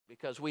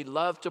because we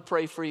love to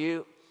pray for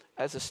you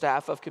as a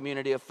staff of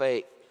Community of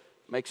Faith.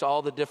 It makes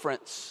all the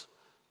difference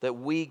that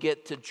we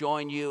get to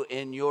join you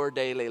in your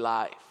daily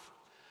life.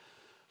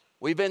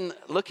 We've been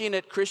looking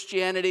at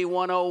Christianity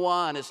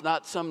 101. It's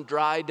not some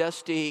dry,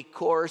 dusty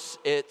course.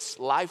 It's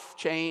life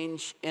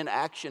change in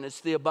action.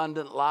 It's the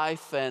abundant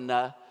life.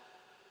 And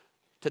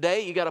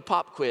today you got a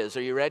pop quiz.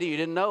 Are you ready? You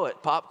didn't know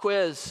it. Pop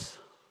quiz.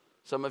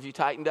 Some of you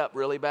tightened up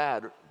really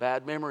bad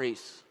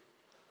memories.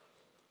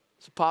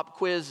 It's a pop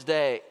quiz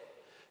day.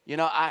 You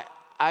know,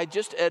 I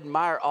just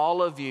admire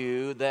all of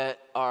you that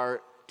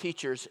are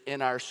teachers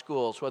in our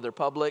schools, whether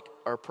public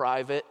or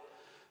private.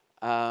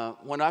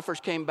 When I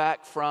first came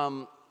back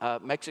from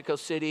Mexico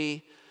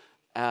City,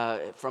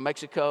 from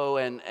Mexico,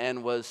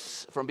 and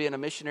was from being a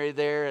missionary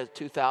there in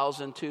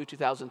 2002,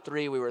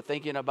 2003, we were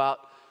thinking about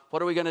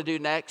what are we going to do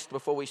next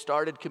before we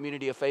started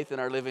Community of Faith in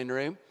our living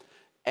room.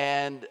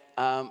 And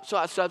so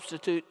I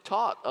substitute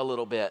taught a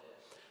little bit.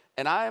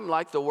 And I am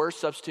like the worst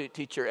substitute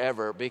teacher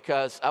ever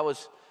because I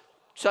was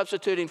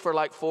substituting for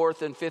like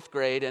 4th and 5th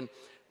grade, and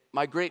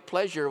my great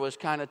pleasure was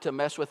kind of to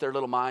mess with their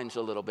little minds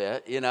a little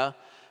bit, you know,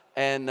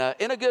 and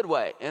in a good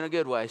way.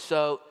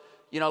 So,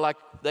 you know, like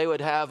they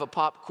would have a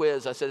pop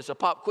quiz. I said, it's a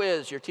pop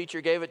quiz. Your teacher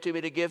gave it to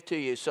me to give to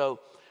you. So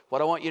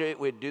what I want you to do,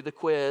 we'd do the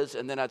quiz,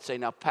 and then I'd say,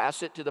 now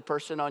pass it to the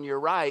person on your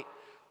right.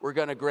 We're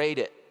going to grade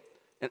it.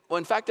 And, well,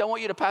 in fact, I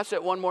want you to pass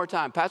it one more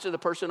time. Pass it to the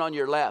person on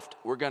your left.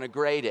 We're going to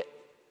grade it.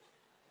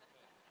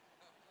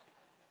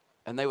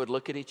 And they would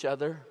look at each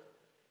other,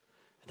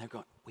 and they're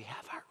going, we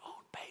have our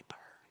own paper.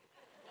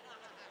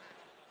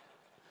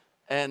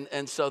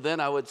 And so then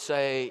I would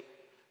say,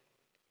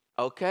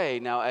 okay,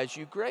 now as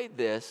you grade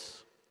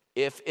this,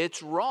 if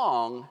it's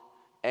wrong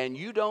and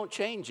you don't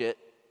change it,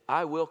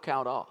 I will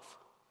count off.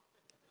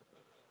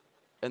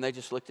 And they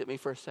just looked at me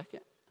for a second.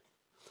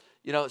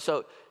 You know,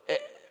 so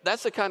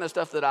that's the kind of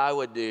stuff that I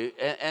would do.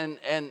 And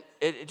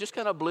it just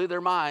kind of blew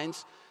their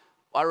minds.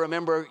 I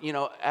remember, you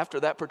know, after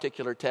that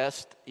particular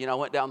test, you know, I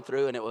went down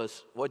through and it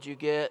was, what'd you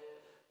get?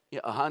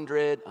 Yeah,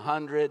 100.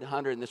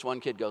 And this one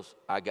kid goes,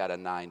 I got a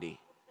 90.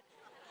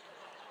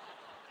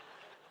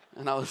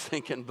 And I was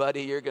thinking,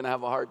 buddy, you're going to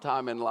have a hard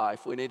time in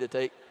life. We need to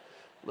take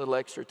a little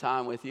extra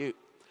time with you.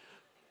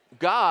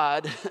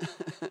 God,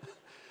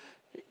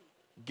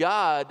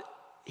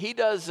 he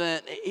gives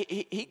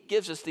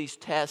us these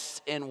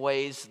tests in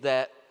ways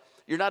that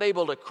you're not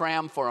able to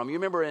cram for them. You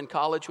remember in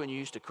college when you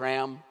used to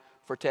cram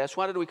for tests?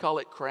 Why did we call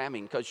it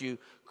cramming? Because you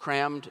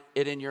crammed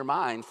it in your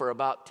mind for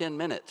about 10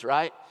 minutes,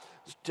 right?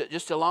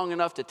 Just long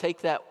enough to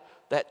take that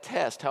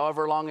test,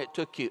 however long it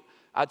took you.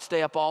 I'd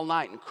stay up all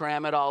night and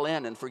cram it all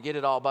in and forget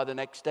it all by the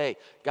next day.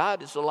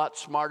 God is a lot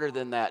smarter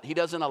than that. He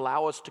doesn't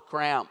allow us to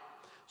cram.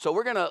 So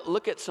we're going to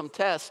look at some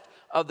tests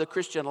of the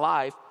Christian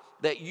life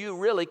that you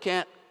really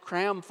can't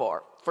cram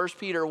for. 1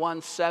 Peter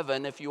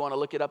 1:7, if you want to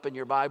look it up in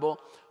your Bible,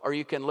 or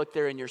you can look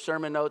there in your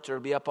sermon notes, or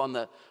it'll be up on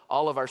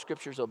all of our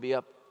scriptures will be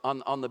up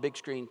on the big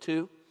screen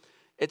too.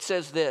 It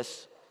says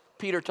this,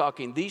 Peter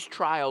talking, these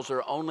trials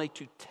are only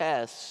to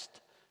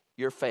test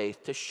your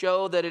faith, to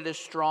show that it is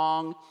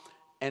strong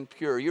and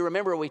pure. You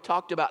remember we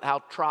talked about how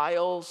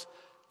trials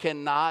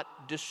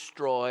cannot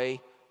destroy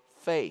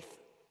faith.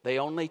 They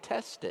only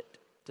test it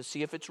to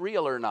see if it's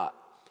real or not.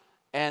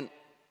 And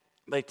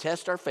they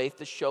test our faith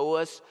to show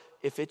us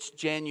if it's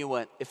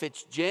genuine. If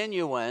it's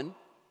genuine,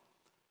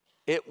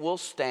 it will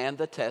stand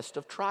the test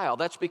of trial.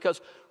 That's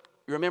because,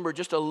 remember,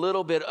 just a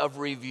little bit of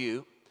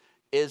review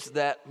is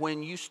that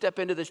when you step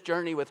into this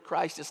journey with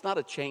Christ, it's not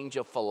a change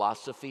of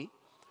philosophy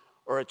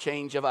or a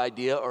change of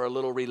idea or a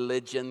little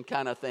religion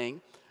kind of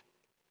thing.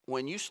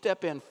 When you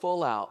step in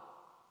full out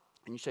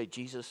and you say,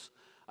 Jesus,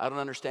 I don't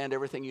understand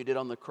everything you did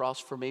on the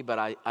cross for me,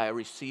 but I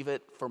receive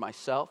it for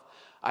myself.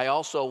 I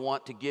also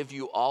want to give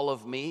you all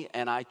of me,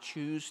 and I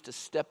choose to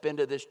step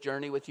into this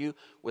journey with you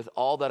with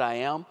all that I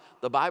am.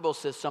 The Bible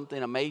says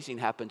something amazing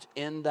happens.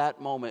 In that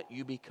moment,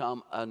 you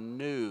become a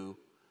new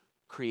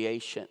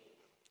creation.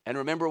 And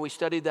remember, we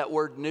studied that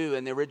word new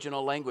in the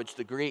original language,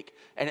 the Greek,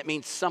 and it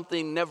means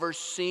something never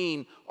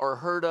seen or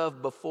heard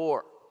of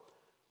before.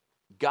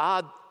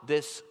 God,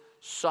 this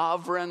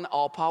sovereign,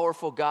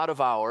 all-powerful God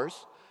of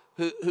ours,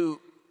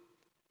 who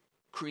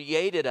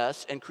created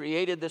us and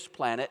created this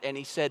planet, and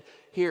he said,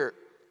 here,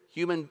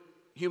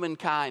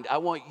 humankind, I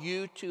want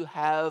you to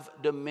have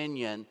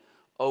dominion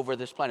over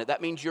this planet.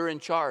 That means you're in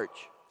charge.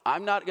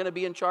 I'm not going to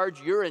be in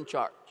charge. You're in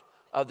charge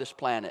of this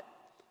planet.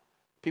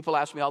 People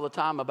ask me all the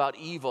time about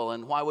evil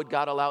and why would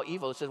God allow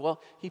evil? I said,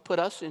 well, he put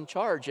us in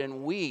charge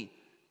and we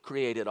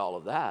created all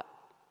of that.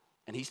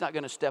 And he's not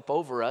going to step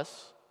over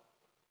us,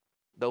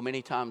 though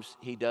many times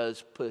he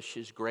does push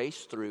his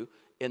grace through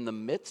in the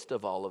midst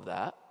of all of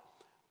that.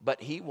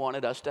 But he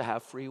wanted us to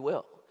have free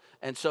will.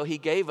 And so he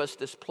gave us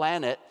this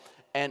planet,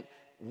 and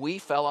we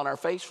fell on our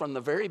face from the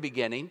very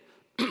beginning.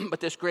 But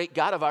this great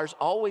God of ours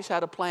always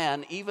had a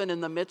plan, even in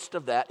the midst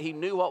of that. He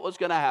knew what was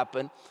going to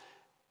happen.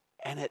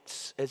 And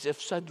it's as if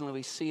suddenly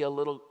we see a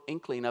little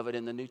inkling of it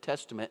in the New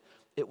Testament.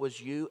 It was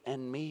you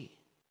and me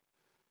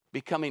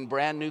becoming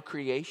brand new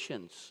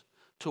creations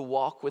to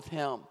walk with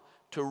him,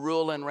 to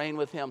rule and reign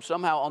with him.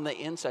 Somehow on the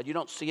inside, you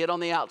don't see it on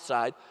the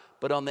outside,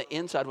 but on the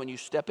inside, when you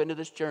step into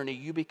this journey,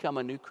 you become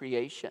a new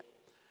creation.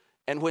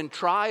 And when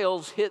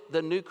trials hit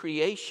the new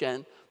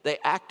creation, they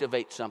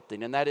activate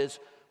something. And that is,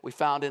 we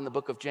found in the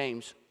book of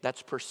James,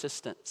 that's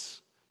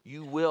persistence.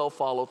 You will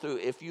follow through.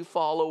 If you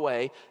fall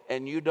away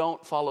and you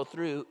don't follow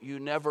through, you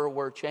never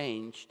were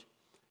changed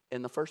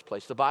in the first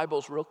place. The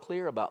Bible's real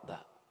clear about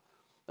that.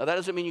 Now, that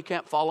doesn't mean you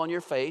can't fall on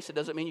your face. It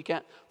doesn't mean you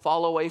can't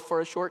fall away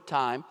for a short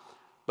time,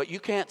 but you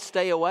can't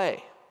stay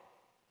away.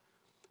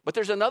 But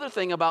there's another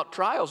thing about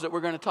trials that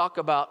we're going to talk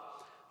about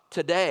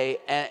today,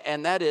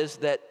 and that is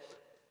that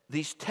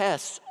these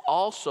tests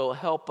also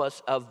help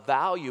us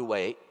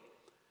evaluate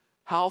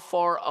how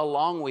far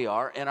along we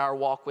are in our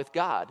walk with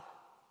God.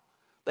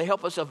 They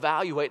help us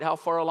evaluate how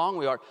far along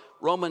we are.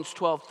 Romans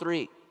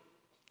 12:3,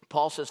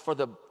 Paul says, "For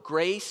the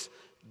grace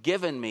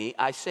given me,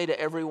 I say to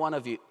every one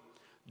of you,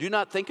 do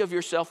not think of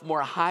yourself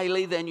more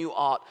highly than you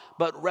ought,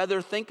 but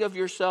rather think of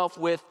yourself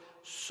with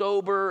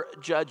sober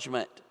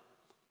judgment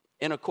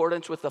in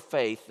accordance with the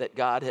faith that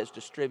God has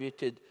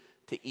distributed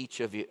to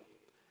each of you."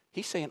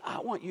 He's saying,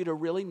 I want you to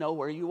really know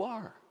where you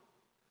are.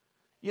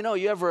 You know,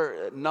 you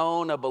ever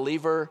known a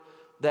believer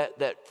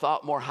that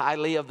thought more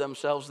highly of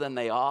themselves than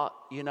they ought?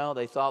 You know,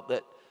 they thought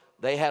that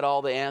they had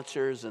all the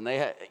answers and they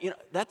had,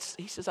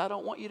 he says, I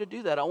don't want you to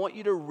do that. I want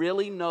you to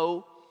really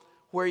know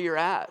where you're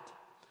at.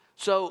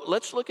 So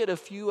let's look at a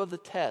few of the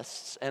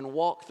tests and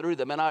walk through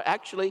them. And I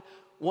actually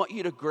want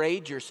you to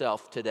grade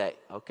yourself today,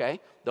 okay?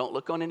 Don't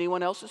look on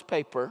anyone else's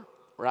paper,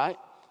 right?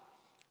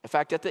 In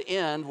fact, at the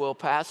end, we'll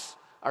pass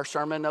our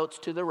sermon notes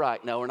to the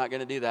right. No, we're not going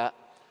to do that.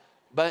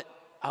 But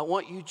I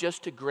want you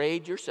just to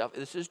grade yourself.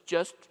 This is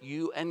just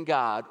you and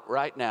God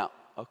right now,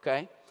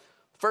 okay?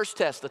 First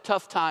test, the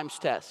tough times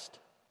test.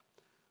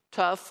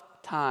 Tough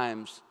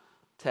times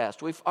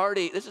test.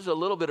 This is a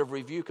little bit of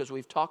review because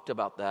we've talked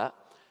about that.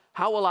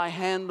 How will I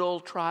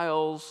handle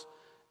trials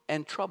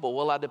and trouble?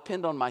 Will I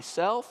depend on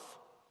myself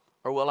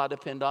or will I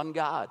depend on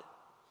God?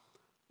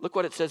 Look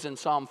what it says in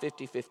Psalm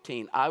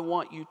 50:15. I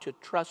want you to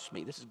trust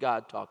me. This is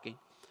God talking.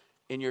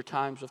 In your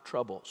times of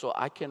trouble, so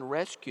I can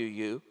rescue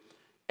you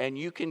and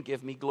you can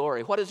give me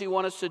glory. What does he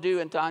want us to do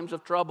in times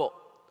of trouble?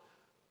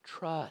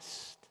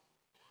 Trust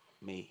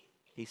me,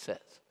 he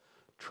says.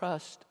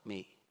 Trust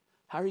me.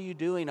 How are you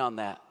doing on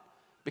that?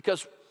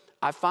 Because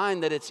I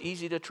find that it's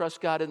easy to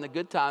trust God in the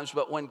good times,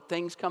 but when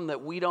things come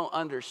that we don't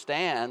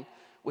understand,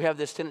 we have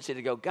this tendency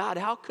to go, God,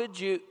 how could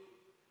you?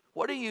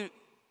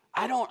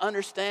 I don't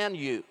understand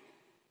you.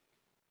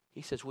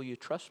 He says, will you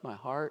trust my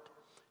heart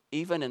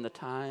even in the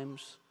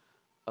times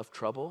of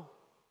trouble?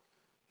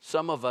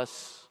 Some of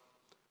us,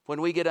 when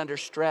we get under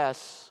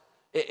stress,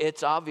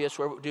 it's obvious.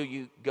 Where do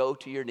you go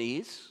to your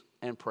knees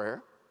and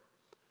prayer?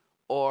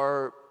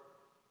 Or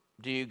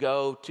do you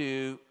go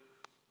to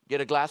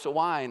get a glass of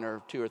wine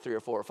or 2 or 3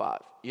 or 4 or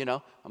 5?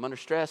 I'm under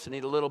stress and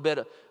need a little bit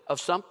of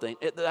something.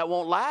 That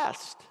won't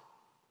last.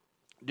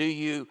 Do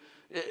you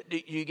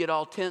get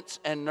all tense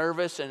and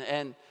nervous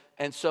and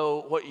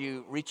so what,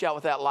 you reach out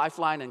with that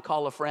lifeline and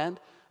call a friend?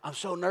 I'm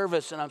so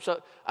nervous and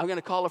I'm going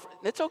to call a friend.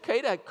 It's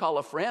okay to call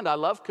a friend. I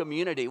love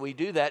community. We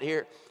do that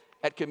here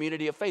at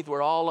Community of Faith.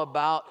 We're all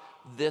about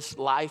this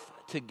life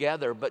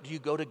together. But do you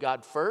go to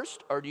God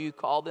first or do you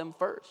call them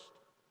first?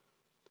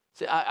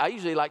 See, I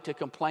usually like to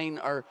complain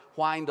or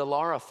whine to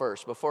Laura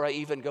first before I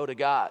even go to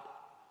God.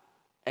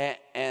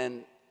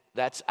 And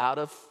that's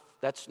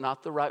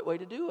not the right way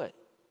to do it.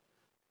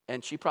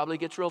 And she probably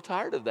gets real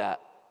tired of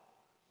that.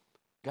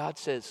 God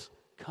says,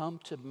 come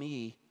to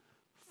me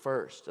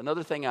first.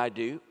 Another thing I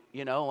do,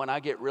 when I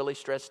get really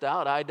stressed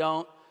out, I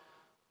don't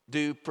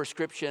do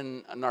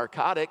prescription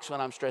narcotics when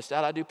I'm stressed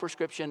out. I do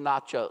prescription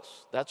nachos.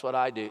 That's what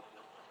I do.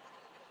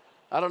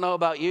 I don't know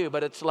about you,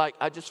 but it's like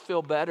I just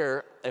feel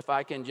better if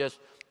I can just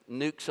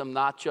nuke some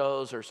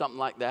nachos or something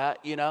like that,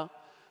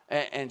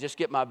 and just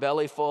get my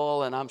belly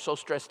full, and I'm so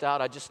stressed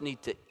out, I just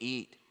need to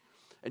eat.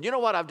 And you know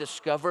what I've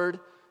discovered?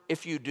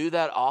 If you do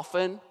that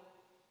often,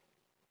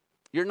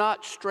 you're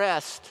not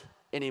stressed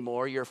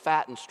anymore, you're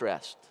fat and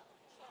stressed.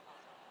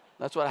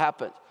 That's what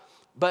happens.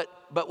 But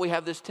we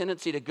have this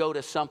tendency to go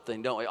to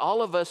something, don't we?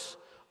 All of us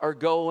are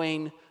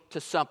going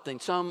to something,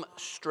 some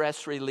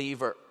stress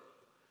reliever.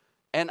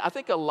 And I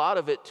think a lot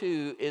of it,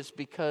 too, is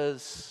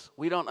because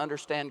we don't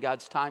understand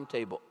God's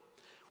timetable.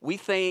 We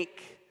think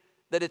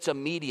that it's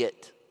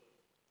immediate.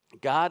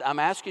 God, I'm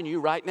asking you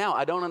right now.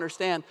 I don't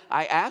understand.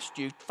 I asked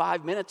you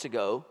 5 minutes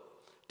ago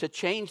to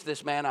change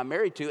this man I'm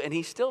married to, and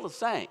he's still the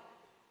same.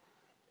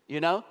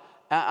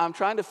 I'm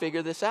trying to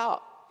figure this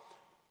out.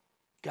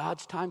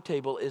 God's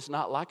timetable is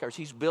not like ours.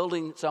 He's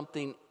building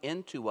something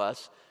into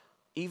us,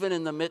 even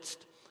in the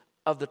midst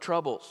of the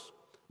troubles.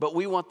 But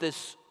we want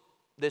this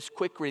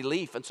quick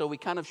relief, and so we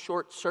kind of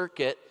short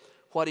circuit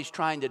what he's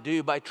trying to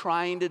do by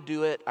trying to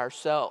do it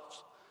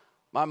ourselves.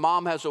 My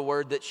mom has a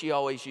word that she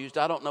always used.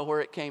 I don't know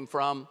where it came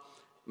from.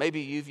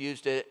 Maybe you've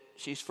used it.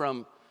 She's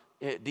from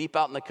deep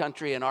out in the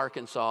country in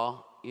Arkansas,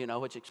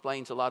 which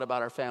explains a lot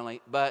about our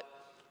family. But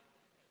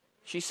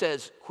she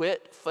says,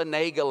 quit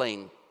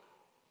finagling.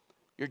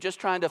 You're just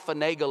trying to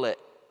finagle it.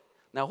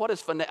 Now, what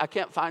is I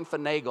can't find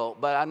finagle,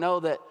 but I know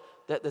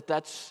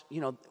that's,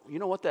 you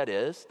know what that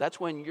is. That's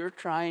when you're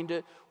trying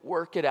to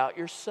work it out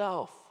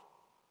yourself.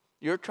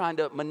 You're trying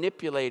to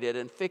manipulate it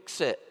and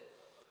fix it.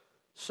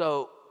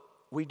 So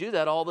we do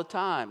that all the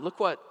time. Look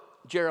what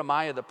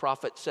Jeremiah the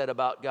prophet said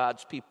about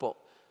God's people.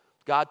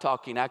 God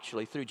talking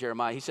actually through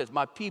Jeremiah. He says,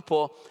 my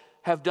people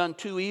have done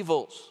two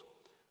evils.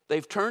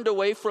 They've turned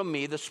away from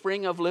me, the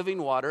spring of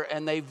living water,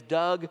 and they've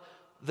dug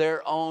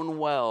their own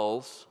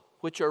wells,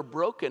 which are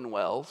broken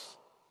wells,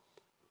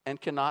 and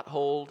cannot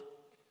hold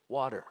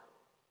water.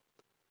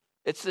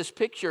 It's this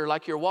picture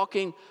like you're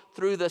walking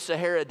through the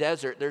Sahara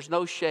Desert. There's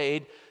no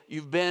shade.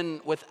 You've been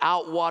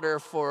without water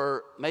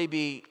for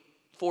maybe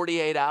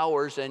 48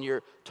 hours, and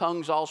your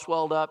tongue's all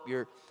swelled up,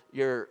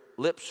 your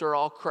lips are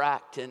all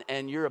cracked,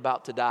 and you're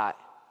about to die.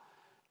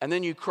 And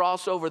then you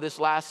cross over this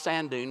last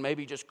sand dune,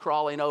 maybe just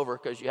crawling over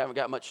because you haven't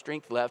got much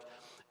strength left.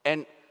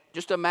 And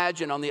just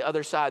imagine on the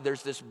other side,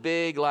 there's this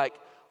big, like,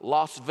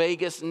 Las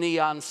Vegas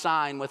neon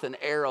sign with an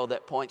arrow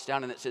that points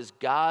down, and it says,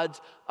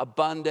 God's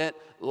abundant,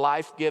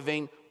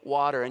 life-giving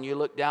water. And you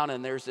look down,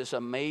 and there's this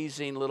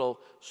amazing little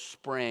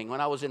spring.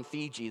 When I was in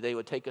Fiji, they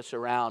would take us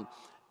around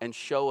and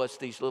show us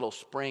these little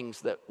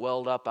springs that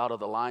welled up out of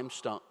the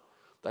limestone.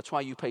 That's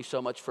why you pay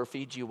so much for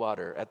Fiji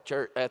water at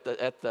church, at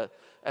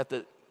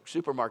the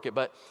supermarket.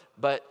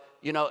 But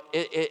you know,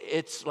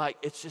 it's like,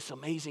 it's this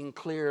amazing,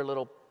 clear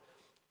little.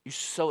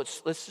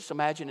 Let's just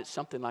imagine it's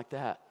something like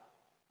that.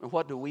 And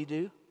what do?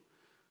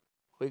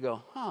 We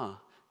go,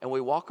 and we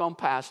walk on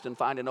past and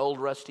find an old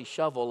rusty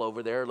shovel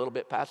over there, a little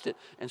bit past it,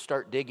 and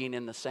start digging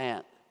in the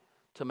sand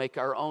to make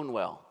our own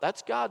well.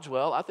 That's God's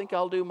well. I think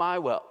I'll do my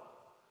well.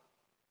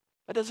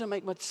 That doesn't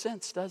make much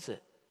sense, does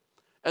it?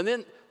 And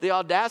then the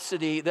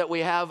audacity that we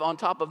have on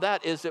top of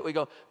that is that we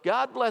go,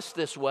 God bless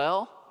this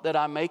well that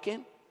I'm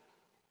making,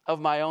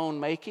 of my own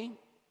making,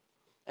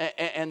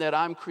 and that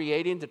I'm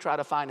creating to try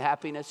to find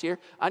happiness here.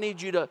 I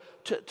need you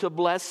to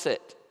bless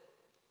it.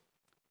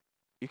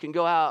 You can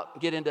go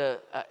out, get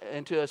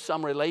into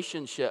some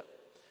relationship,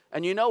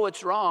 and you know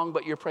it's wrong,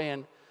 but you're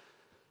praying,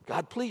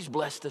 God, please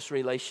bless this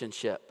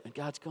relationship. And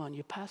God's going,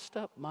 you passed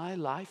up my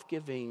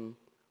life-giving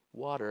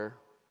water,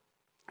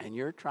 and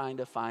you're trying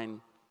to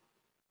find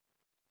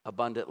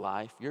abundant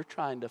life. You're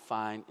trying to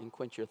find and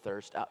quench your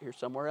thirst out here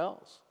somewhere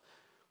else.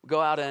 We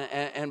go out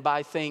and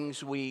buy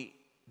things we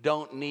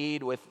don't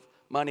need with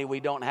money we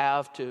don't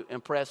have to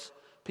impress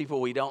people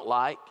we don't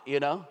like, you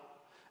know.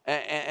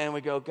 And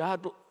we go,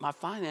 God, my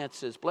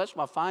finances, bless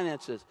my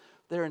finances.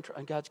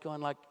 And God's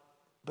going like,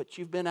 but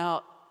you've been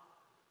out,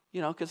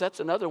 you know, because that's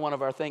another one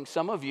of our things.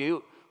 Some of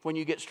you, when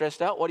you get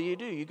stressed out, what do?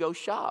 You go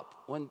shop.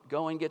 When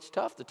going gets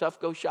tough, the tough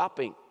go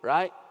shopping,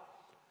 right?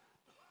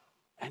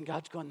 And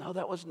God's going, no,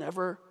 that was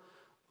never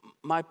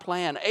my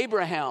plan.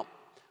 Abraham,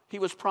 he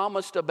was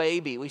promised a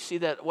baby. We see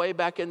that way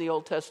back in the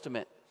Old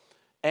Testament.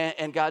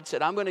 And God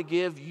said, I'm going to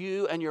give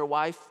you and your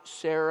wife,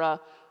 Sarah,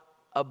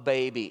 a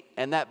baby.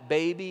 And that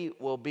baby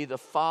will be the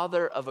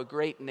father of a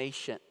great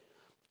nation.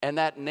 And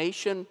that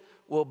nation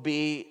will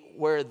be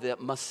where the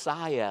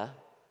Messiah,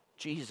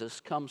 Jesus,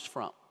 comes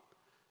from.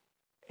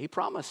 He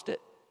promised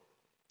it.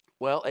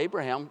 Well,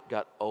 Abraham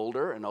got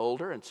older and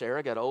older, and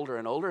Sarah got older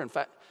and older. In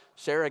fact,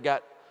 Sarah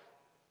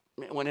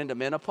went into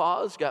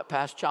menopause, got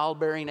past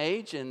childbearing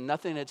age, and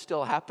nothing had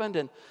still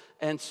happened.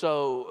 And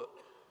so,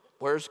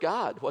 where's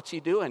God? What's he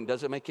doing?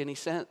 Doesn't make any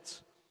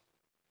sense.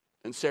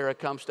 And Sarah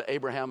comes to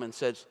Abraham and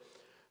says,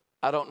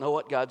 I don't know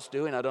what God's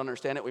doing. I don't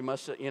understand it. We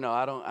must,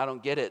 I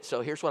don't get it.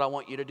 So here's what I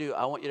want you to do.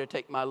 I want you to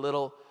take my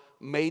little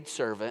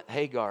maidservant,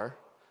 Hagar.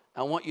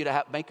 I want you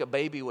to make a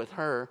baby with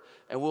her,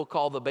 and we'll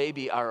call the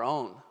baby our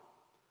own.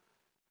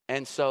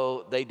 And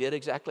so they did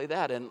exactly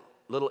that. And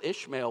little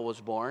Ishmael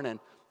was born, and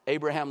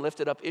Abraham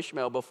lifted up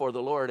Ishmael before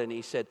the Lord, and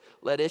he said,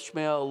 let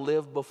Ishmael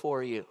live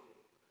before you.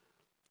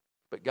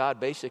 But God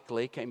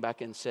basically came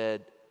back and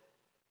said,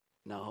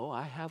 no,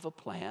 I have a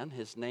plan.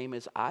 His name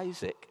is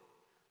Isaac.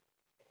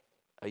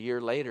 A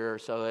year later or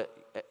so,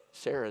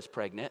 Sarah's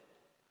pregnant,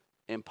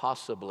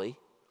 impossibly,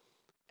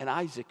 and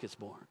Isaac is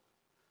born.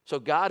 So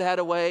God had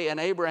a way and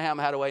Abraham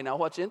had a way. Now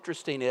what's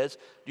interesting is,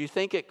 do you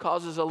think it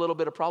causes a little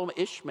bit of problem?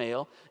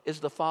 Ishmael is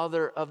the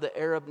father of the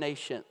Arab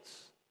nations.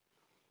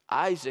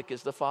 Isaac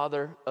is the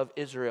father of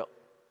Israel.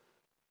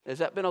 Has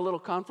that been a little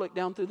conflict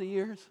down through the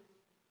years?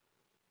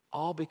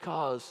 All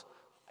because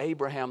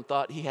Abraham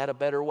thought he had a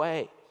better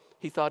way.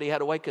 He thought he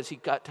had a way because he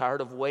got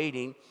tired of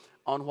waiting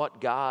on what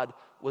God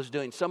was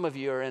doing. Some of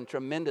you are in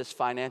tremendous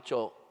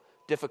financial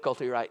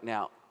difficulty right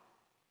now,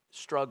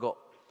 struggle.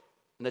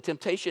 And the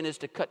temptation is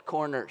to cut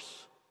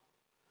corners.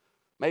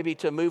 Maybe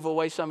to move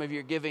away some of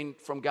your giving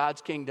from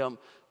God's kingdom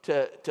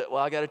to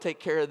I got to take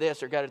care of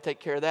this or got to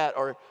take care of that,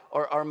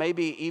 or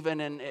maybe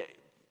even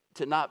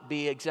to not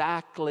be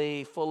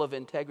exactly full of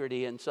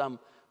integrity in some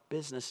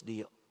business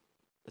deal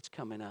that's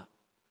coming up.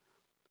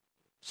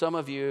 Some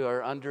of you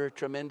are under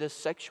tremendous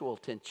sexual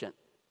tension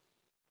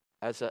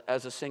as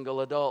a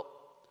single adult.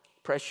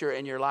 Pressure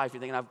in your life. You're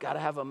thinking, I've got to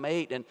have a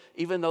mate. And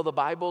even though the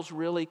Bible's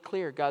really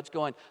clear, God's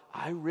going,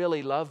 I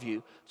really love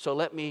you, so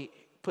let me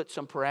put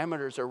some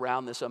parameters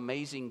around this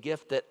amazing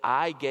gift that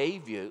I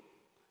gave you.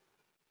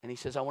 And he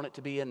says, I want it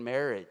to be in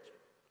marriage.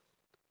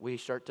 We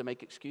start to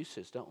make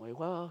excuses, don't we?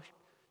 Well,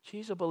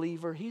 she's a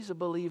believer, he's a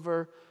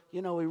believer.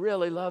 You know, we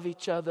really love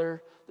each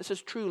other. This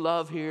is true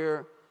love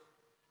here.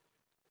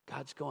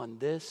 God's going,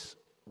 this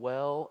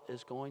well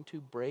is going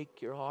to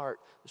break your heart.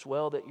 This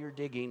well that you're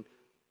digging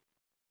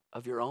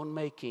of your own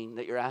making,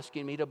 that you're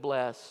asking me to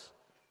bless,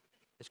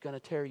 is going to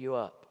tear you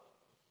up.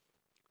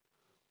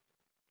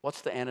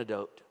 What's the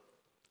antidote?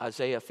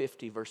 Isaiah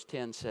 50 verse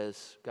 10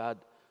 says, God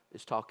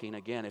is talking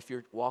again. If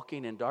you're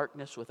walking in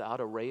darkness without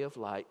a ray of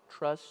light,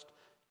 trust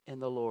in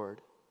the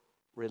Lord.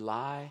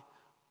 Rely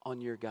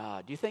on your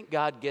God. Do you think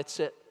God gets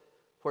it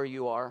where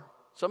you are?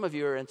 Some of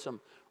you are in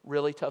some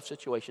really tough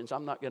situations.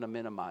 I'm not going to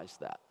minimize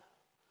that.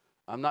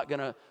 I'm not going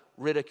to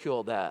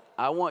ridicule that.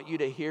 I want you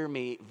to hear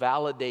me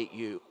validate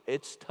you.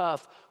 It's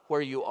tough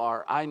where you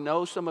are. I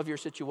know some of your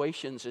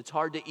situations. It's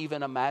hard to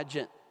even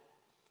imagine.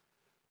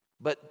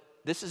 But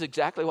this is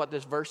exactly what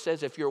this verse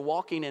says. If you're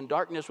walking in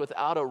darkness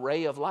without a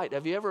ray of light,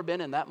 have you ever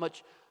been in that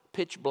much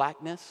pitch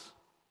blackness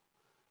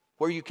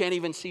where you can't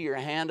even see your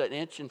hand an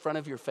inch in front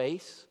of your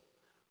face?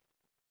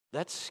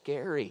 That's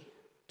scary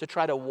to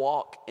try to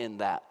walk in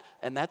that.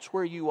 And that's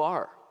where you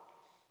are.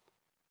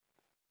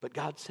 But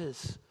God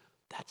says,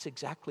 that's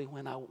exactly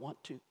when I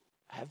want to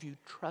have you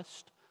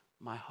trust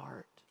my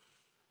heart.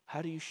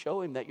 How do you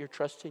show him that you're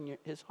trusting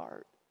his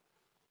heart?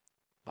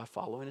 By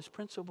following his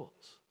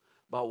principles,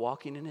 by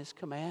walking in his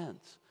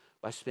commands,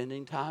 by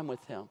spending time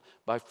with him,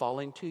 by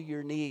falling to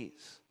your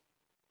knees.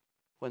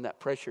 When that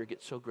pressure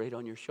gets so great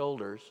on your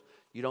shoulders,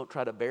 you don't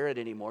try to bear it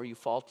anymore. You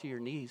fall to your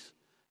knees,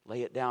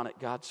 lay it down at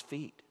God's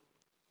feet.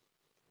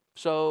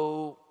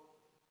 So,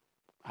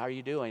 how are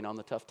you doing on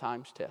the tough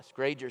times test?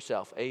 Grade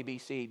yourself, A, B,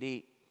 C,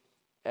 D,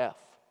 F.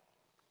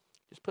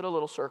 Just put a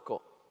little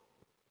circle.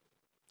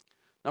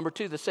 Number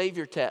 2, the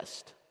Savior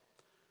test.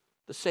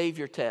 The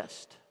Savior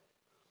test.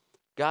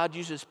 God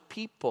uses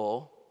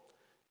people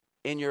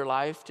in your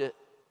life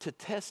to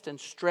test and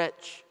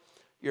stretch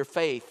your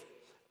faith.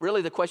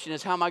 Really, the question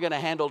is, how am I going to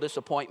handle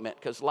disappointment?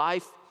 Because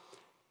life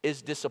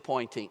is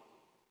disappointing.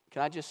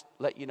 Can I just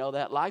let you know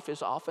that? Life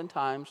is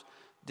oftentimes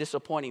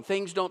disappointing.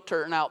 Things don't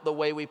turn out the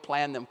way we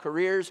plan them.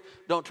 Careers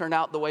don't turn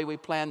out the way we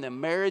plan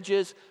them.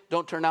 Marriages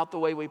don't turn out the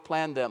way we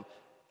plan them.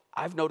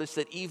 I've noticed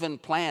that even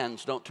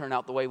plans don't turn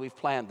out the way we've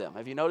planned them.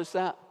 Have you noticed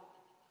that?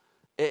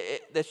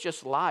 That's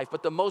just life.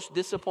 But the most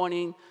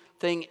disappointing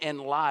thing in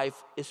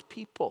life is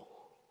people.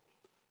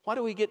 Why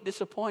do we get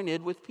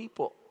disappointed with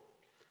people?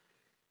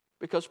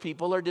 Because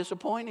people are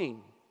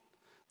disappointing.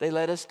 They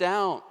let us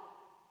down.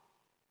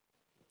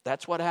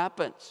 That's what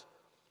happens.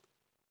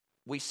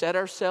 We set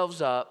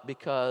ourselves up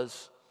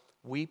because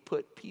we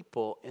put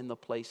people in the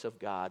place of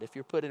God. If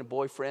you're putting a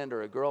boyfriend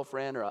or a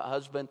girlfriend or a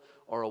husband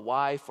or a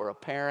wife or a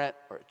parent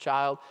or a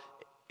child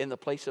in the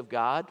place of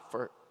God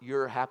for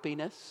your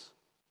happiness,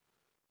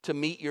 to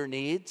meet your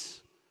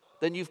needs,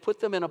 then you've put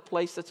them in a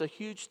place that's a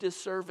huge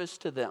disservice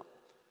to them.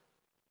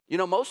 You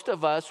know, most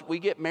of us, we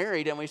get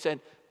married and we say,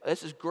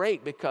 this is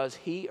great because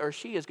he or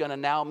she is going to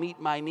now meet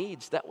my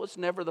needs. That was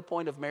never the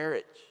point of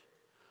marriage.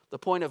 The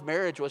point of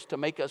marriage was to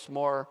make us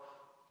more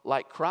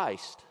like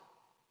Christ.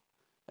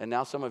 And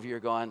now some of you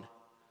are going,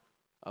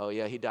 oh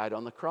yeah, he died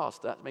on the cross.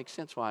 That makes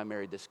sense why I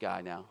married this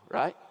guy now,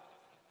 right?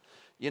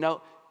 You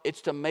know,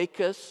 it's to make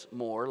us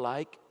more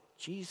like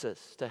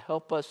Jesus, to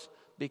help us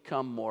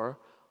become more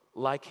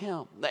like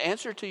him. The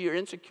answer to your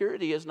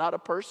insecurity is not a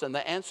person.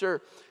 The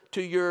answer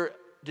to your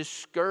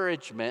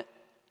discouragement,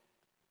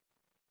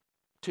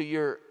 to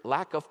your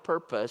lack of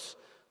purpose,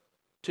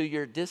 to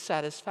your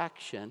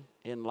dissatisfaction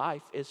in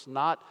life is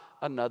not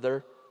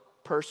another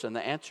person.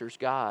 The answer is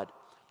God.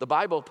 The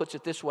Bible puts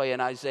it this way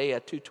in Isaiah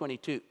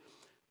 2:22.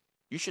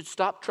 You should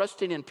stop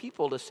trusting in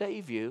people to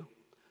save you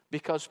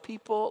because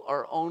people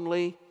are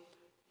only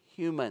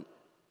human.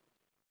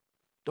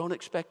 Don't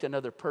expect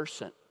another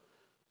person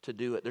to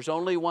do it. There's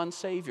only one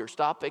Savior.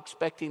 Stop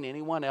expecting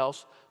anyone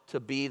else to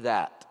be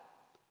that.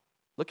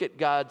 Look at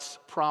God's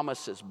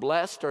promises.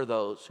 Blessed are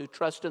those who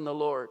trust in the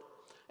Lord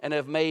and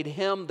have made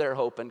him their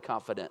hope and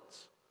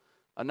confidence.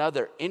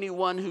 Another,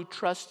 anyone who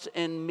trusts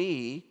in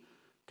me,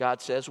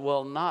 God says,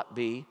 will not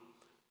be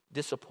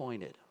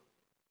disappointed.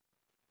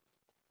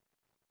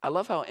 I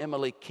love how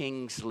Emily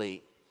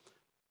Kingsley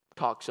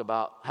talks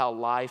about how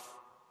life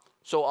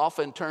so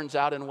often turns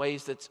out in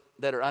ways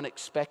that are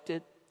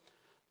unexpected,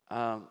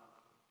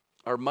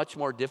 are much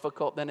more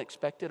difficult than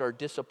expected, or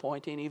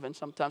disappointing even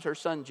sometimes. Her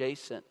son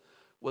Jason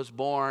was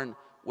born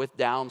with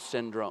Down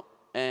syndrome.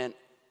 And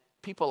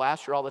people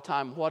ask her all the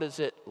time, what is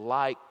it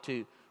like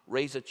to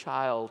raise a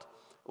child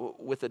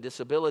with a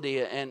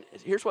disability? And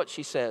here's what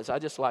she says. I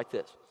just like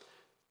this.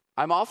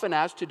 I'm often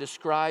asked to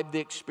describe the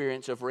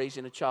experience of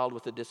raising a child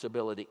with a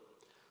disability,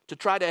 to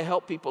try to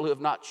help people who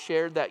have not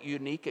shared that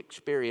unique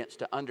experience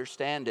to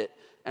understand it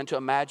and to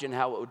imagine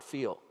how it would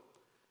feel.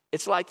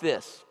 It's like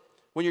this.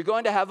 When you're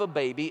going to have a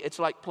baby, it's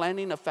like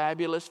planning a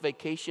fabulous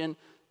vacation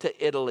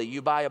to Italy.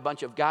 You buy a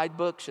bunch of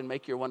guidebooks and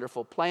make your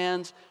wonderful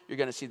plans. You're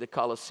going to see the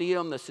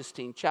Colosseum, the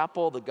Sistine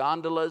Chapel, the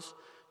gondolas.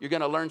 You're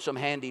going to learn some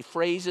handy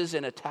phrases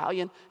in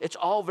Italian. It's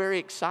all very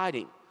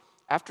exciting.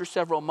 After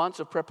several months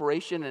of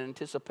preparation and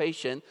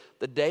anticipation,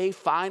 the day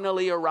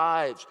finally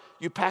arrives.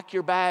 You pack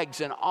your bags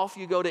and off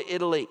you go to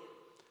Italy.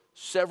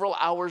 Several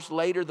hours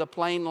later, the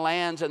plane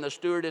lands and the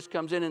stewardess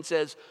comes in and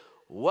says,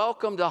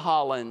 "Welcome to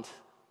Holland."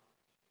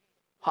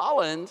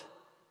 Holland?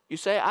 You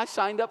say, I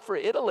signed up for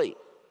Italy.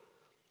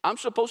 I'm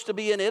supposed to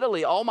be in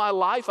Italy. All my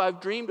life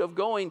I've dreamed of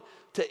going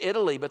to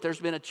Italy, but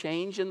there's been a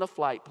change in the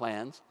flight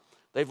plans.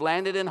 They've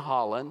landed in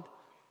Holland,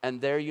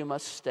 and there you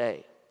must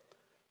stay.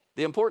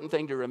 The important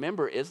thing to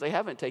remember is they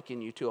haven't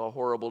taken you to a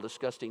horrible,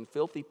 disgusting,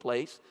 filthy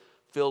place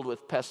filled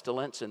with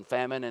pestilence and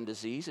famine and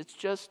disease. It's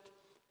just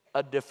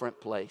a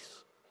different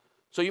place.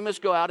 So you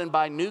must go out and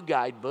buy new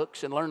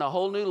guidebooks and learn a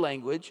whole new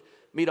language,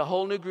 meet a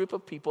whole new group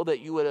of people that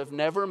you would have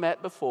never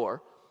met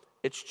before.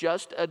 It's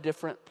just a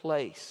different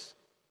place.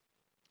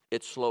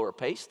 It's slower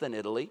paced than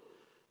Italy.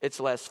 It's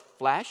less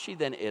flashy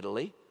than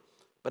Italy.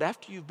 But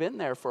after you've been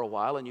there for a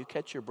while and you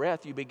catch your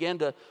breath, you begin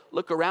to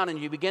look around and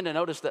you begin to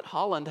notice that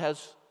Holland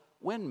has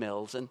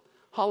windmills, and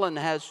Holland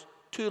has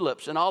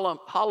tulips, and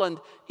Holland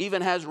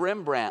even has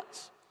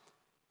Rembrandts.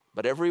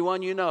 But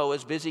everyone you know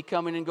is busy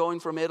coming and going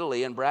from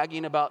Italy and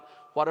bragging about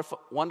what a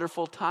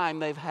wonderful time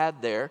they've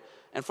had there.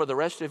 And for the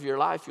rest of your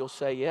life, you'll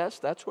say, yes,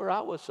 that's where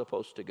I was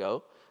supposed to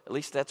go. At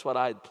least that's what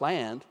I had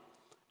planned.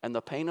 And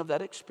the pain of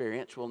that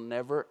experience will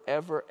never,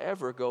 ever,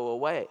 ever go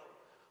away.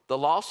 The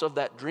loss of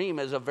that dream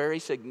is a very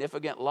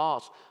significant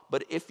loss.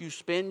 But if you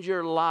spend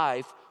your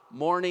life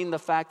mourning the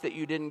fact that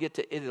you didn't get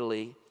to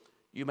Italy,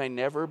 you may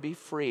never be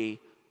free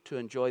to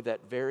enjoy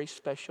that very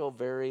special,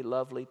 very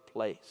lovely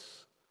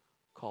place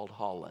called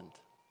Holland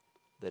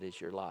that is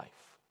your life.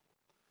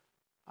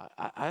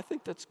 I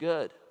think that's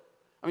good.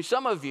 I mean,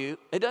 some of you,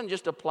 it doesn't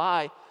just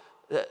apply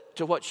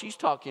to what she's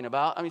talking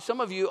about. I mean, some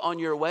of you on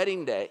your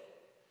wedding day,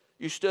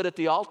 you stood at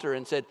the altar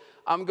and said,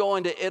 I'm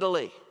going to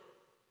Italy.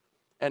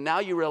 And now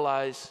you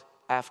realize,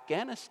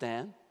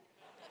 Afghanistan?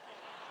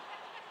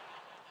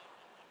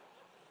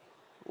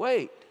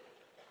 Wait.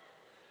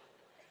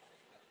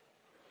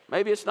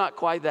 Maybe it's not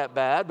quite that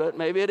bad, but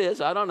maybe it is.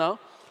 I don't know.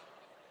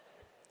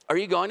 Are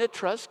you going to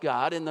trust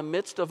God in the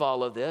midst of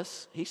all of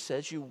this? He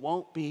says you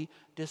won't be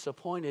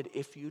disappointed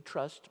if you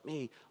trust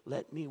me.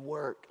 Let me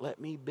work. Let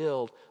me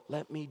build.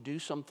 Let me do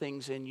some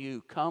things in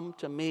you. Come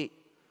to me.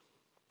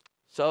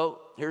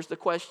 So here's the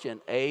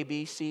question. A,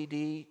 B, C,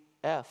 D,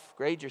 F.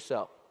 Grade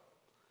yourself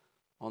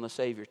on the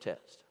Savior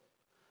test.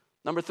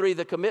 Number 3,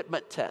 the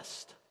commitment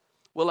test.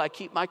 Will I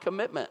keep my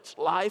commitments?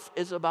 Life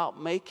is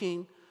about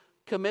making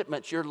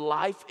commitments. Your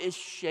life is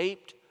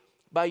shaped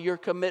by your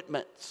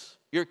commitments.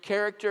 Your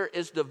character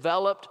is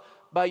developed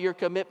by your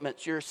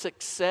commitments. Your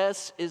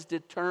success is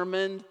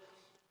determined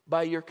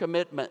by your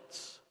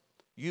commitments.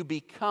 You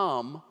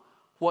become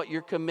what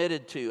you're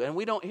committed to. And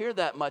we don't hear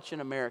that much in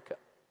America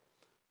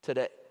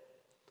today.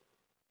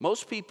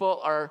 Most people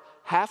are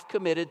half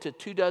committed to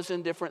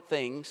 24 different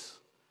things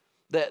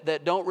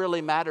that don't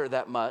really matter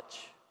that much,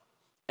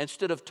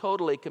 instead of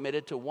totally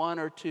committed to 1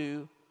 or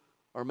 2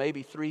 or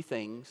maybe 3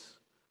 things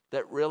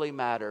that really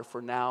matter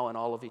for now and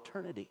all of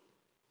eternity.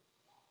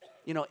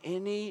 You know,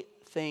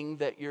 anything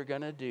that you're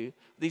going to do,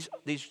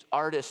 these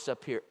artists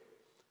up here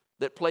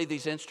that play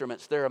these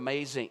instruments, they're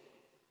amazing.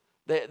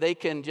 They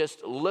can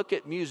just look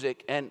at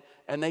music and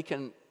they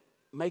can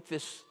make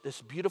this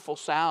beautiful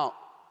sound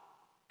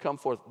come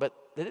forth. But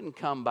they didn't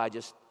come by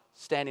just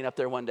standing up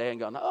there one day and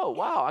going, oh,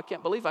 wow, I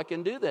can't believe I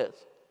can do this.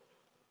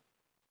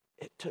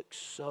 It took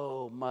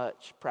so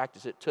much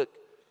practice. It took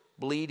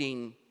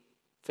bleeding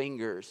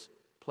fingers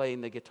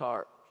playing the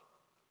guitar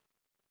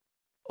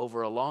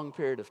over a long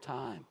period of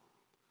time.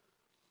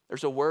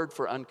 There's a word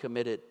for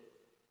uncommitted,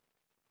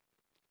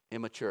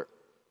 immature.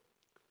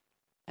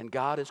 And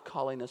God is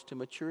calling us to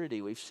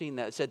maturity. We've seen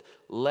that. It said,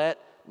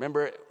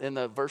 remember in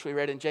the verse we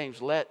read in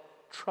James, let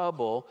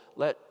trials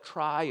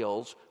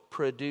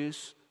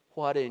produce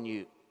what in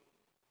you?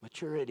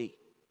 Maturity.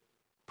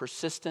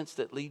 Persistence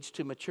that leads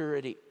to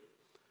maturity.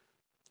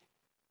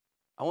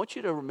 I want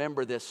you to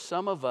remember this.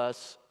 Some of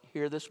us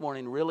here this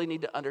morning really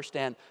need to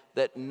understand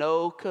that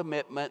no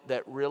commitment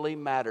that really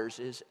matters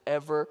is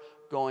ever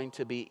going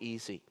to be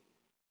easy.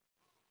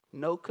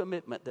 No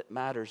commitment that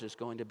matters is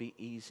going to be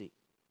easy.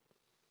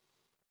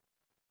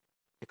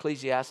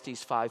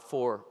 Ecclesiastes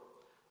 5:4,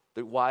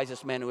 the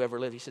wisest man who ever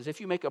lived, he says, if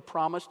you make a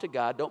promise to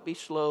God, don't be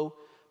slow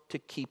to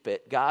keep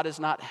it. God is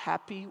not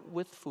happy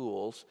with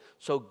fools,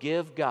 so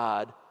give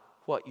God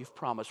what you've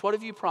promised. What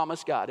have you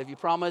promised God? Have you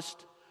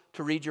promised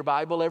to read your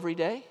Bible every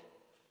day?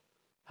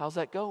 How's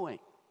that going?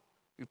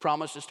 You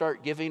promised to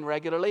start giving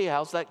regularly.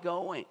 How's that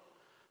going?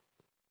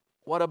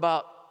 What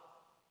about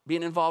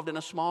being involved in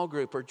a small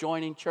group or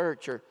joining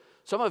church? Or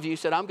some of you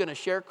said, I'm going to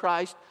share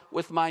Christ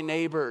with my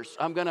neighbors.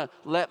 I'm going to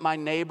let my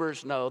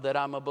neighbors know that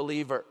I'm a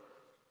believer.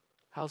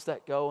 How's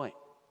that going?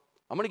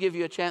 I'm going to give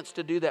you a chance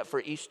to do that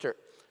for Easter.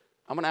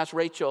 I'm going to ask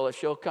Rachel if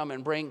she'll come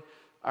and bring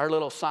our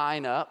little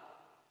sign up.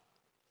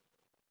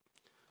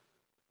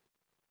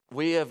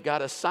 We have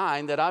got a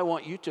sign that I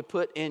want you to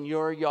put in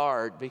your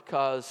yard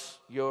because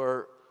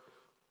your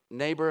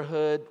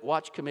neighborhood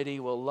watch committee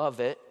will love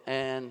it.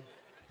 And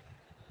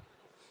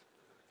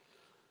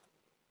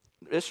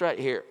this right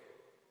here,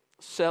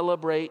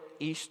 celebrate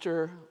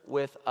Easter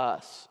with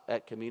us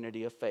at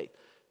Community of Faith.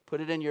 Put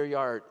it in your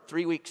yard.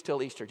 3 weeks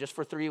till Easter, just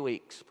for 3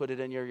 weeks. Put it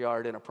in your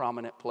yard in a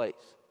prominent place.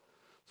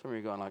 Some of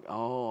you are going like,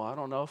 oh, I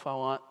don't know if I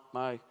want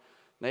my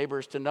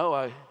neighbors to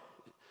know.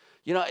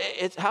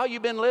 It's how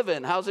you been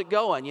living. How's it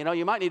going?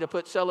 You might need to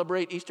put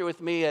celebrate Easter with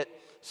me at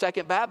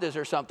Second Baptist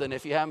or something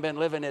if you haven't been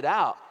living it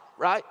out,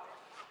 right?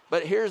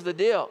 But here's the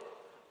deal.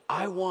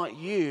 I want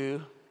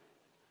you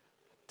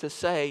to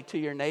say to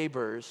your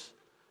neighbors,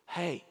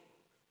 hey,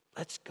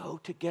 let's go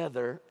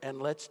together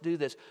and let's do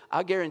this.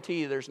 I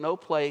guarantee you there's no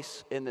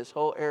place in this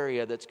whole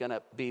area that's going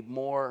to be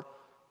more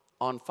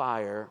on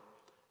fire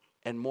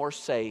and more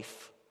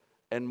safe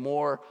and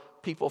more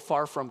people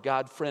far from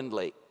God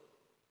friendly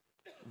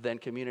than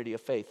Community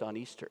of Faith on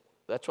Easter.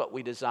 That's what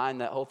we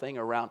designed that whole thing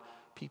around,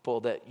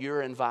 people that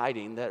you're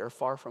inviting that are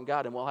far from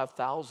God, and we'll have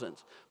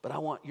thousands. But I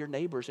want your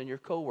neighbors and your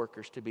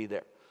coworkers to be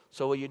there.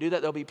 So will you do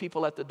that? There'll be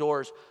people at the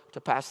doors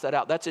to pass that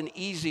out. That's an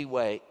easy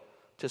way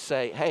to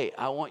say, hey,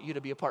 I want you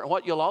to be a part. And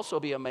what you'll also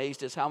be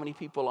amazed is how many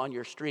people on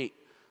your street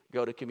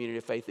go to Community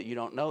of Faith that you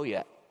don't know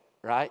yet,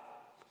 right?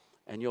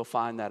 And you'll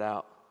find that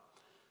out.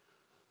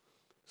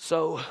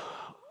 So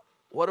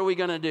what are we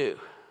going to do?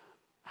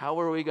 How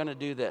are we going to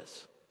do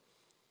this?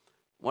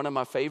 One of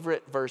my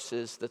favorite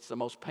verses, that's the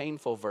most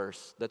painful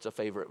verse, that's a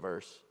favorite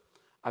verse,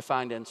 I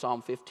find in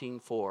Psalm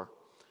 15:4.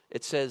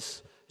 It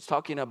says, it's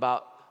talking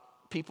about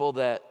people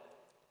that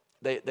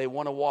they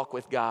want to walk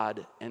with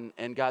God.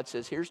 And God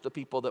says, here's the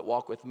people that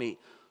walk with me.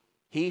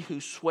 He who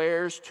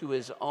swears to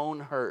his own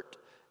hurt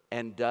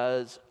and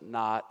does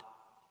not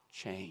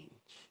change.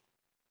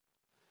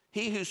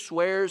 He who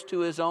swears to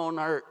his own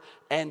hurt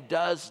and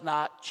does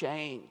not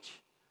change.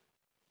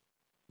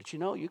 But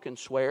you can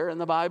swear in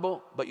the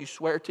Bible, but you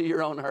swear to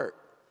your own hurt.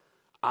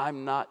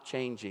 I'm not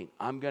changing.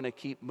 I'm going to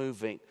keep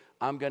moving.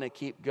 I'm going to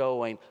keep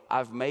going.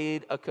 I've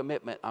made a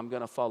commitment. I'm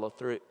going to follow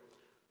through.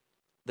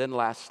 Then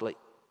lastly,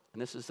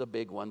 and this is a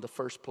big one, the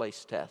first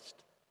place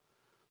test.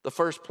 The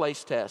first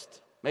place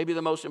test, maybe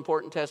the most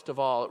important test of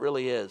all. It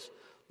really is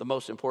the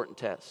most important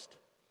test.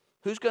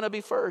 Who's going to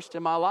be first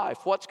in my life?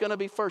 What's going to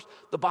be first?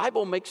 The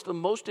Bible makes the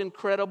most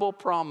incredible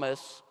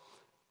promise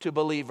to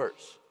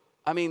believers.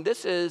 I mean,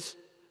 this is,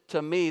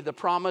 to me, the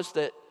promise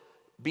that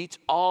beats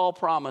all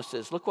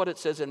promises. Look what it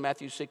says in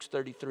Matthew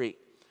 6:33.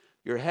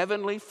 Your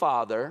heavenly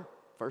Father,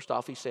 first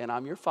off, he's saying,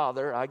 I'm your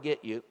Father, I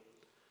get you,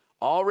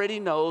 already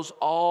knows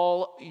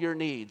all your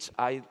needs.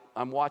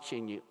 I'm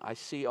watching you. I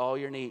see all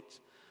your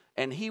needs.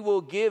 And he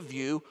will give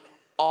you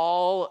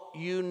all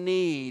you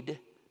need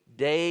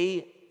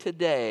day to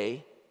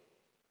day.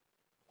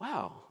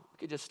 Wow, we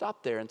could just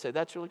stop there and say,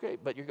 that's really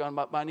great, but you're going,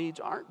 my needs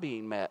aren't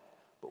being met.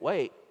 But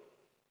wait,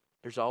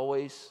 there's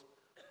always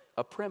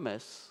a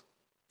premise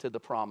to the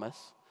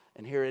promise,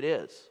 and here it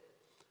is.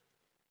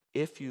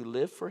 If you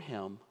live for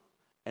him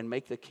and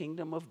make the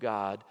kingdom of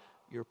God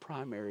your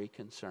primary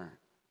concern.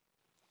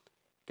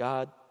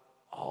 God,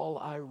 all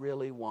I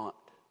really want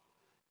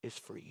is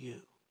for you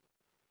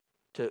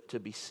to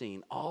be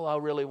seen. All I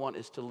really want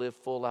is to live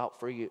full out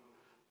for you.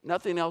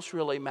 Nothing else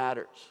really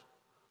matters.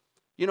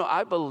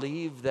 I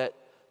believe that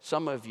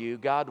some of you,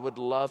 God would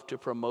love to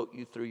promote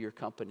you through your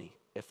company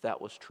if that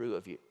was true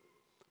of you.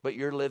 But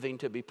you're living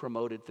to be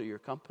promoted through your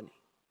company.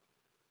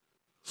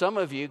 Some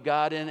of you,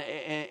 God,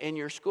 in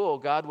your school,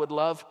 God would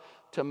love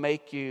to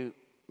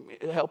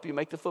help you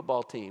make the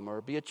football team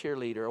or be a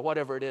cheerleader or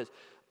whatever it is.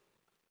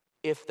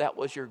 If that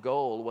was your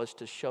goal, was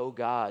to show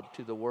God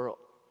to the world.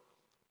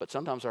 But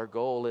sometimes our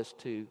goal is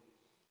to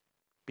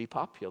be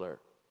popular.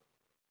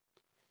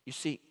 You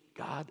see,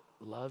 God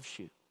loves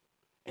you.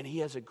 And he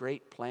has a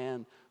great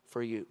plan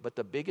for you. But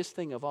the biggest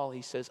thing of all,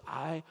 he says,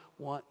 I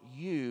want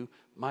you,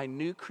 my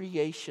new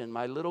creation,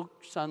 my little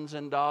sons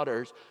and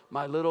daughters,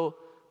 my little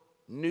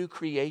new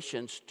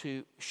creations,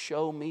 to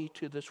show me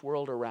to this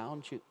world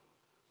around you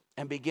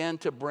and begin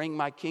to bring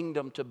my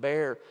kingdom to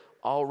bear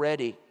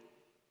already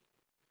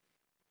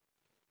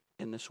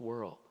in this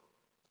world.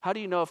 How do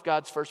you know if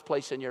God's first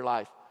place in your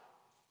life?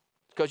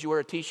 Because you wear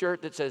a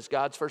t-shirt that says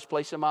God's first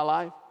place in my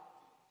life?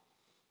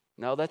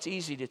 No, that's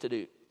easy to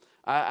do.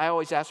 I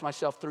always ask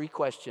myself 3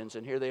 questions,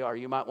 and here they are.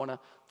 You might want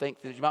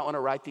to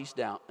write these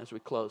down as we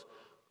close.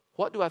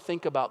 What do I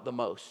think about the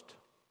most?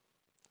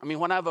 I mean,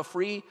 when I have a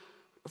free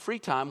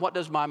time, what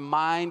does my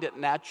mind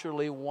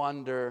naturally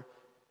wander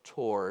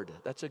toward?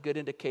 That's a good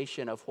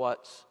indication of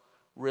what's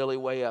really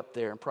way up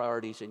there in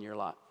priorities in your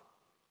life.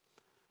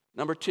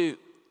 Number 2,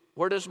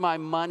 where does my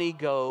money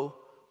go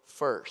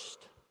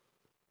first?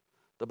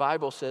 The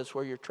Bible says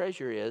where your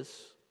treasure is,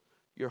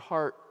 your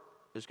heart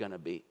is going to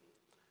be.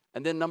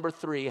 And then number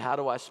 3, how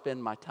do I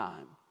spend my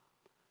time?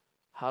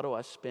 How do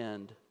I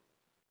spend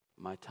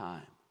my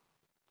time?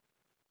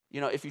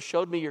 If you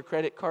showed me your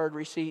credit card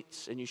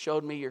receipts and you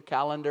showed me your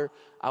calendar,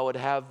 I would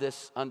have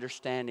this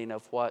understanding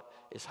of what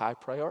is high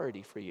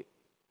priority for you.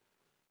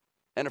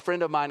 And a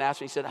friend of mine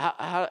asked me, he said,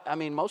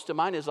 most of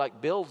mine is like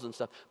bills and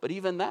stuff. But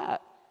even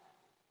that,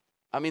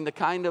 I mean, the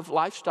kind of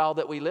lifestyle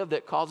that we live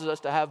that causes us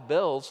to have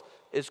bills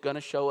is going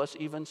to show us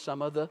even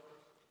some of the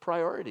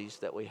priorities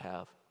that we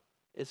have,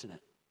 isn't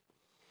it?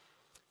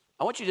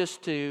 I want you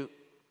just to,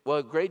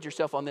 grade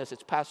yourself on this.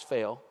 It's pass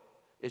fail.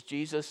 Is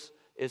Jesus,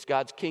 is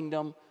God's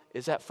kingdom,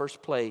 is that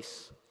first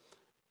place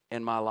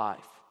in my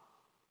life?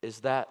 Is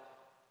that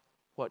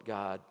what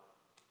God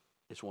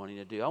is wanting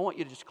to do? I want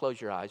you to just close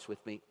your eyes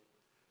with me.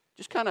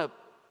 Just kind of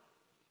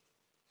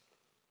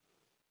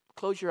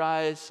close your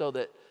eyes so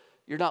that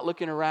you're not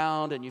looking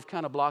around and you've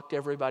kind of blocked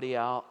everybody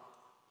out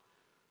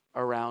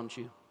around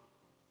you.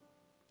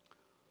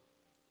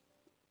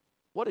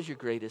 What is your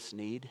greatest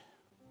need?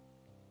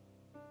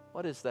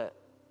 What is that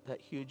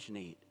huge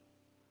need?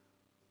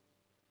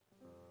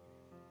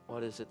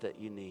 What is it that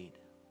you need?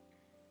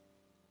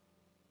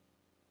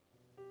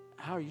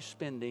 How are you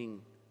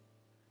spending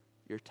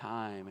your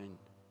time and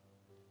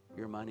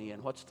your money,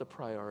 and what's the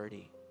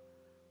priority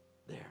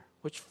there?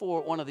 Which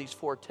one of these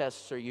 4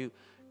 tests are you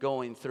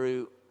going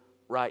through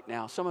right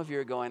now? Some of you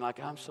are going like,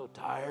 I'm so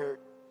tired.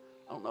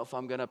 I don't know if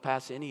I'm going to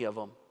pass any of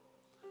them.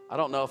 I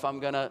don't know if I'm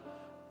going to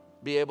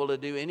be able to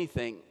do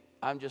anything.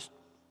 I'm just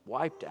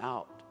wiped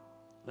out.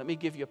 Let me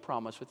give you a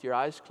promise. With your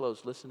eyes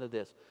closed, listen to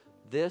this.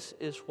 This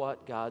is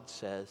what God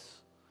says.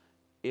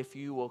 If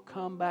you will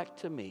come back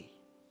to me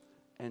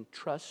and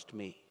trust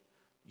me,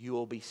 you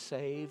will be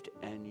saved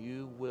and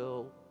you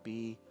will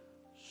be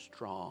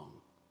strong.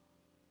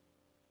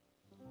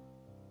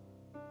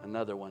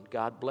 Another one.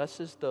 God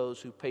blesses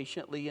those who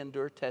patiently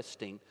endure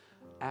testing.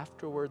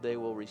 Afterward, they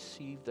will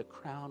receive the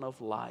crown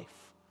of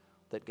life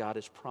that God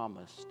has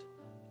promised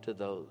to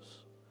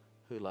those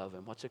who love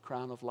Him. What's a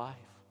crown of life?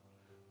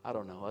 I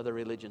don't know. Other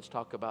religions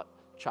talk about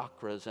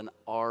chakras and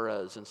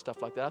auras and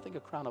stuff like that. I think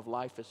a crown of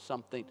life is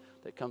something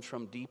that comes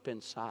from deep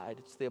inside.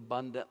 It's the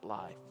abundant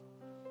life.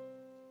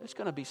 There's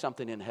going to be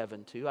something in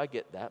heaven too. I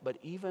get that. But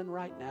even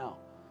right now,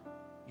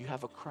 you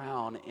have a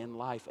crown in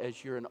life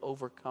as you're an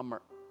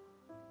overcomer,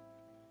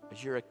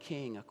 as you're a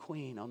king, a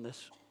queen on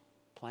this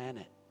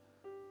planet,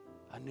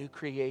 a new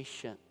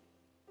creation,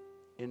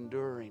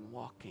 enduring,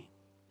 walking.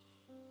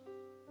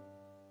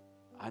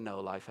 I know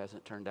life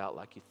hasn't turned out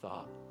like you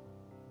thought,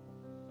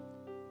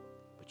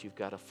 but you've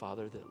got a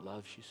Father that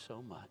loves you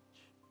so much.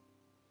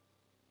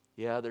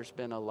 Yeah, there's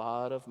been a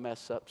lot of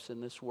mess ups in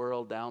this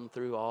world down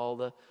through all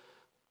the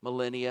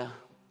millennia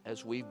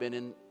as we've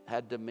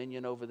had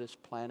dominion over this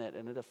planet,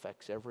 and it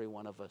affects every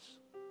one of us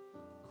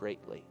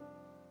greatly.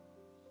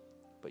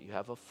 But you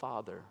have a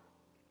Father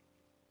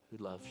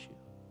who loves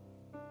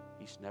you.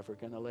 He's never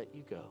going to let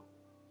you go.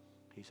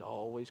 He's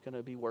always going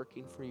to be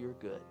working for your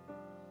good.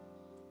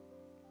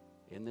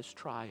 In this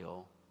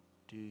trial,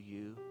 do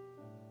you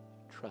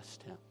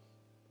trust Him?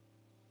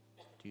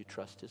 Do you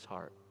trust His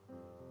heart?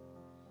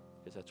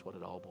 Because that's what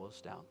it all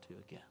boils down to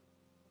again.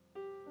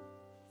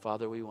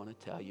 Father, we want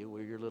to tell you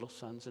we're your little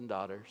sons and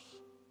daughters,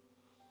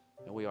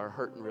 and we are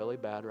hurting really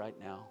bad right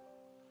now,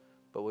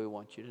 but we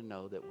want you to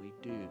know that we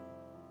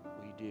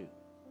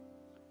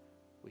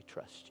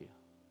trust you.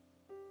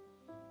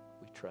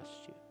 We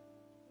trust you.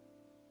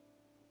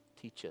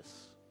 Teach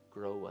us,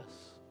 grow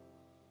us,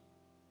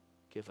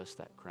 give us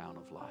that crown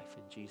of life.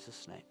 In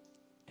Jesus' name,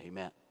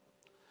 amen.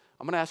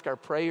 I'm going to ask our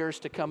prayers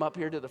to come up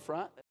here to the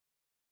front.